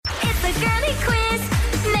a girly quiz.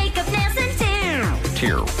 Makeup, nails and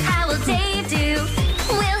do. How will Dave do?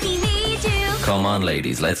 Will he need you? Come on,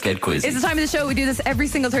 ladies, let's get quizzy. It's the time of the show. We do this every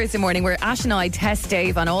single Thursday morning where Ash and I test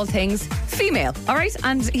Dave on all things female. All right?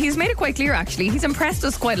 And he's made it quite clear, actually. He's impressed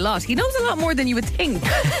us quite a lot. He knows a lot more than you would think.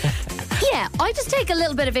 Yeah, I just take a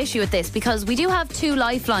little bit of issue with this because we do have two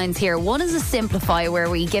lifelines here. One is a simplify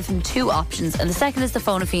where we give him two options, and the second is the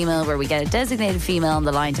phone a female where we get a designated female on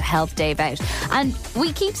the line to help Dave out. And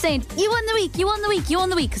we keep saying, you won the week, you won the week, you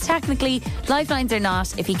won the week, because technically lifelines are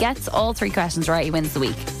not. If he gets all three questions right, he wins the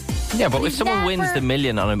week. Yeah, but if someone wins the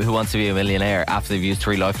million on Who Wants to Be a Millionaire after they've used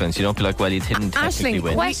three lifelines, you don't be like, well, you didn't technically Aisling,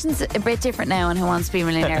 win. questions a bit different now on Who Wants to Be a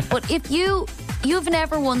Millionaire. But if you've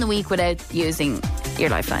never won the week without using your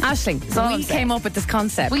lifeline. Aisling, we came up with this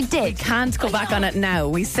concept. We did. We can't go back on it now.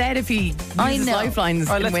 We said if he uses lifelines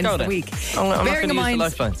and wins the week. I'm Bearing in mind,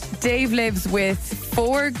 Dave lives with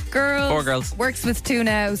four girls. Works with two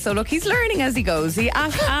now. So look, he's learning as he goes. He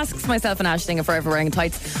asks myself and Aisling if we're ever wearing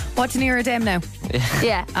tights, what to near a dem now?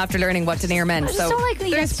 Yeah. After learning what to near men. I just don't like when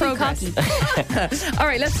he gets too cocky. All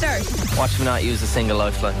right, let's start. Watch me not use a single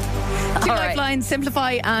lifeline. Two lifelines,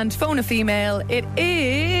 simplify and phone a female. It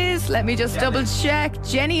is, let me just double check.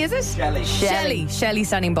 Jenny, is it? Shelley. Shelley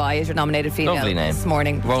standing by as your nominated female. Lovely name. This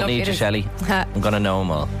morning. Won't need you, Shelley. I'm going to know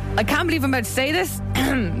them all. I can't believe I'm about to say this.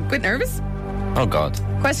 Bit nervous. Oh, God.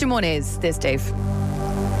 Question one is this, Dave.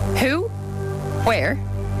 Who, where,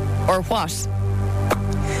 or what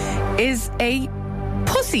is a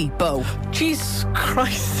pussy bow? Jesus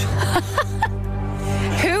Christ.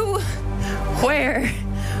 Who, where,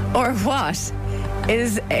 or what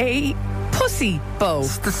is a pussy bow?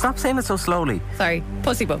 Stop saying it so slowly. Sorry,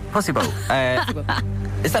 pussy bow. Pussy bow.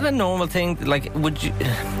 Is that a normal thing? Like, would you...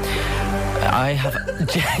 I have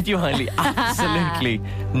genuinely, absolutely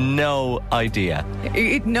no idea.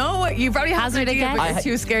 No, you probably have an idea, but you're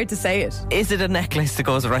too scared to say it. Is it a necklace that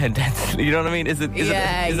goes around densely? You know what I mean? Is it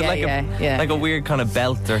like a weird kind of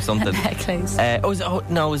belt or something? A necklace.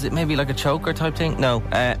 Is it maybe like a choker type thing? No,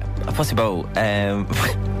 a pussy bow.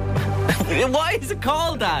 Why is it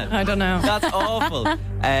called that? I don't know. That's awful.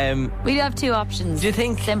 We do have two options. Do you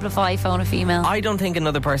think... Simplify, phone a female. I don't think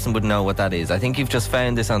another person would know what that is. I think you've just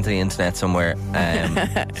found this onto the internet somewhere.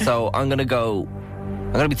 So I'm going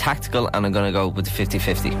to be tactical and I'm going to go with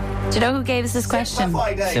 50-50. Do you know who gave us this question?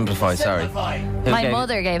 Simplify, sorry. My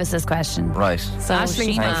mother gave us this question. Right. So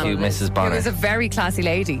Aisling, thank you, Mrs. Bonner. It was a very classy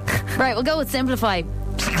lady. Right, we'll go with simplify.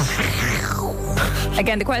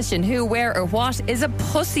 Again, the question, who, where, or what is a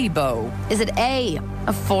pussy bow? Is it A,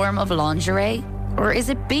 a form of lingerie? Or is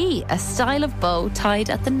it B, a style of bow tied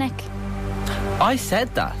at the neck? I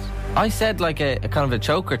said that. I said like a kind of a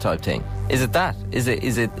choker type thing. Is it that? Is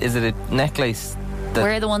it a necklace?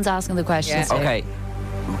 We're the ones asking the questions. Yeah. Okay.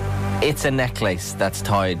 It's a necklace that's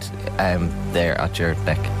tied there at your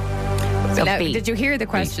neck. So now, B. did you hear the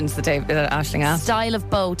questions that Aisling asked? Style of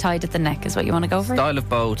bow tied at the neck is what you want to go for? Style of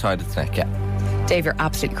bow tied at the neck, yeah. Dave, you're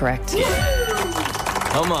absolutely correct.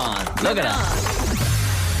 Come on, look at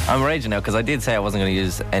that. I'm raging now because I did say I wasn't going to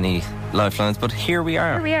use any lifelines, but here we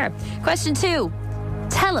are. Here we are. Question 2.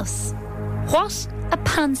 Tell us what a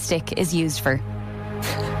pan stick is used for.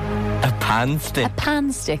 A pan stick? A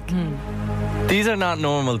pan stick. These are not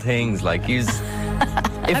normal things. Like,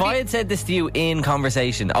 if I had said this to you in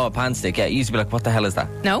conversation, a pan stick, yeah, you used to be like, what the hell is that?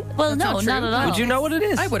 No? Well, no, not at all. Would you know what it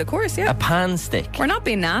is? I would, of course, yeah. A pan stick. We're not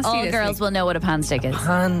being nasty. All this girls week. will know what a pan stick is.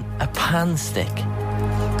 A pan stick.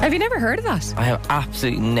 Have you never heard of that? I have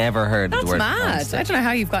absolutely never heard That's the word mad. pan stick. I don't know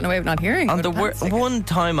how you've gotten away with not hearing. On about the a pan stick. one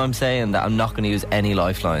time I'm saying that I'm not going to use any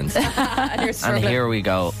lifelines. And you're And struggling. here we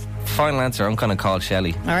go. Final answer, I'm going to call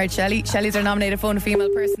Shelley. All right, Shelley. Shelley's our nominated phone a female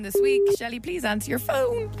person this week. Shelley, please answer your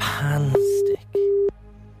phone. Pan stick.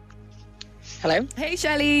 Hello. Hey,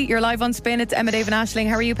 Shelley. You're live on Spin. It's Emma, Dave and Aisling.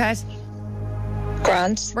 How are you, pet?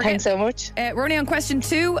 Grant. Thanks so much. We're only on question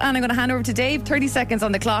 2, and I'm going to hand over to Dave. 30 seconds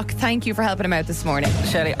on the clock. Thank you for helping him out this morning.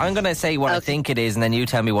 Shelley, I'm going to say what I think it is, and then you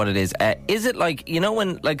tell me what it is. Is it like, you know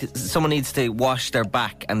when like someone needs to wash their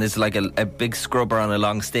back and there's like a big scrubber on a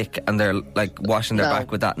long stick and they're like washing their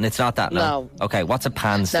back with that, and it's not that? No. Okay, what's a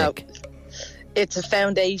pan stick? It's a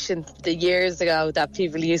foundation the years ago that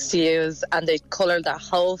people used to use, and they coloured their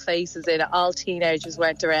whole faces in it. All teenagers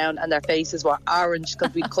went around and their faces were orange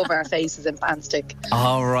because we'd cover our faces in pan stick.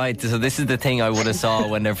 All right, so this is the thing I would have saw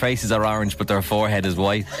when their faces are orange but their forehead is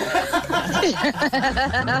white.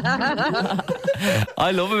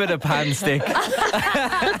 I love a bit of pan stick.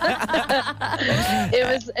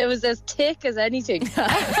 It was as thick as anything.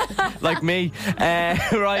 Like me.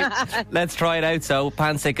 Right, let's try it out. So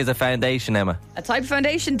pan stick is a foundation, Emma. A type of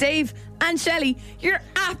foundation, Dave and Shelley. You're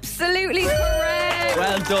absolutely correct.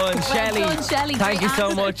 Well done, Shelley. done, Shelley. Thank Great you so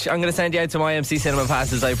answer. much. I'm going to send you out to my MC Cinema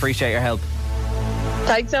passes. I appreciate your help.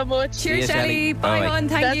 Thanks so much. See you, Cheers, Shelley. Shelley. Bye, Bye. hon.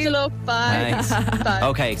 Thank Best you. of luck. Bye. Thanks. Bye.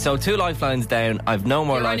 Okay, so 2 lifelines down. I've no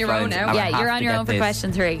more You're on lifelines. your own now. and I Yeah, have you're on to your get own for this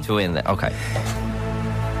question 3. to win it. Okay.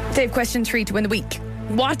 Dave, question 3 to win the week.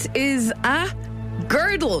 What is a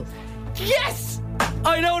girdle? Yes!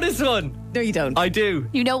 I know this one. No, you don't. I do.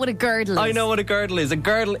 You know what a girdle is? I know what a girdle is. A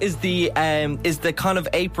girdle is the kind of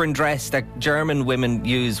apron dress that German women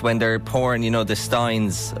use when they're pouring, the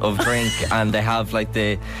steins of drink, and they have like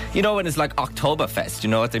when it's like Oktoberfest, you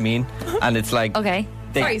know what I mean? And it's like Okay.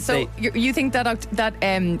 Sorry, so you think that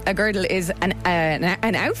a girdle is an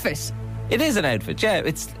outfit? it is an outfit. Yeah,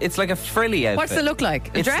 it's like a frilly outfit. What's it look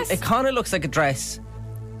like? A dress? It kind of looks like a dress.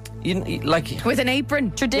 Like. With an apron?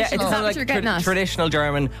 Yeah, Traditional. it's Is that kind of what you're getting at? traditional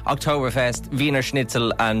German Oktoberfest, Wiener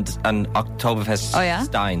Schnitzel, and Oktoberfest Oh, yeah?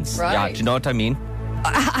 steins. Right. Yeah, do you know what I mean?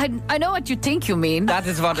 I know what you think you mean. That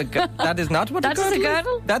is what that is not what That a is a girdle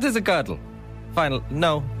girdle? That is a girdle. Final.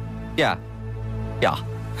 No. Yeah. yeah.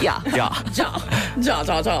 Yeah.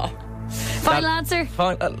 Final answer.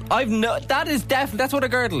 Fine. That's what a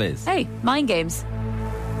girdle is. Hey, mind games.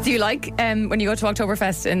 Do you like when you go to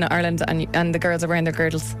Oktoberfest in Ireland and the girls are wearing their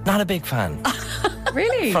girdles? Not a big fan.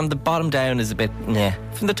 Really? From the bottom down is a bit. Yeah.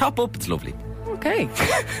 From the top up, it's lovely. Okay.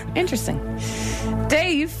 Interesting.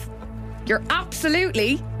 Dave, you're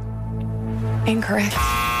absolutely incorrect.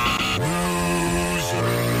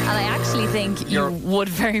 And I actually think you would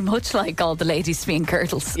very much like all the ladies being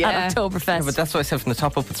girdles Yeah. at Oktoberfest. Yeah, but that's why I said from the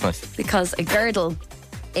top up, it's nice. Because a girdle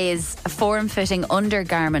is a form-fitting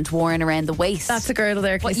undergarment worn around the waist. That's a girdle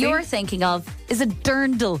there. Can What you see? you're thinking of is a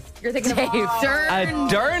dirndl. You're thinking Dave. of A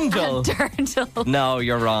dirndl. Dirndl. No,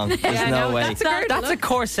 you're wrong. There's Yeah, no no, way. that's a girdle, That's a look.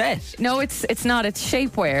 corset. No, it's not. It's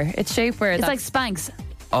shapewear. It's shapewear. It's That's- like Spanx.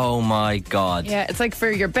 Oh my God. yeah, it's like for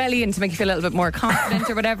your belly and to make you feel a little bit more confident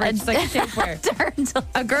or whatever. It's like shapewear. Dirndl.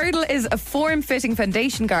 A girdle is a form-fitting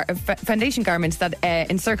foundation garment that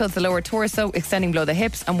encircles the lower torso, extending below the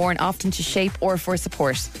hips, and worn often to shape or for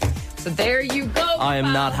support. So there you go. I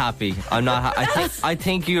am not happy. I'm not. I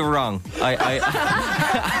think you're wrong. I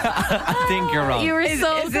think you're wrong. You were Is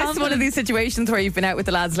this one of these situations where you've been out with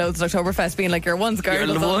the lads loads at Oktoberfest being like, your one's Your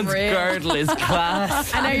girdle's one's unreal. girdle is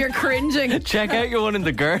class. And now you're cringing. Check out your one in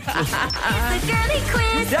the girdle. It's the girly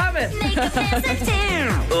quiz. Damn it. Make a fancy tune.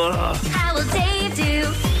 How will Dave do?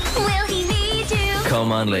 Will he need you?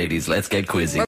 Come on, ladies, let's get quizzy.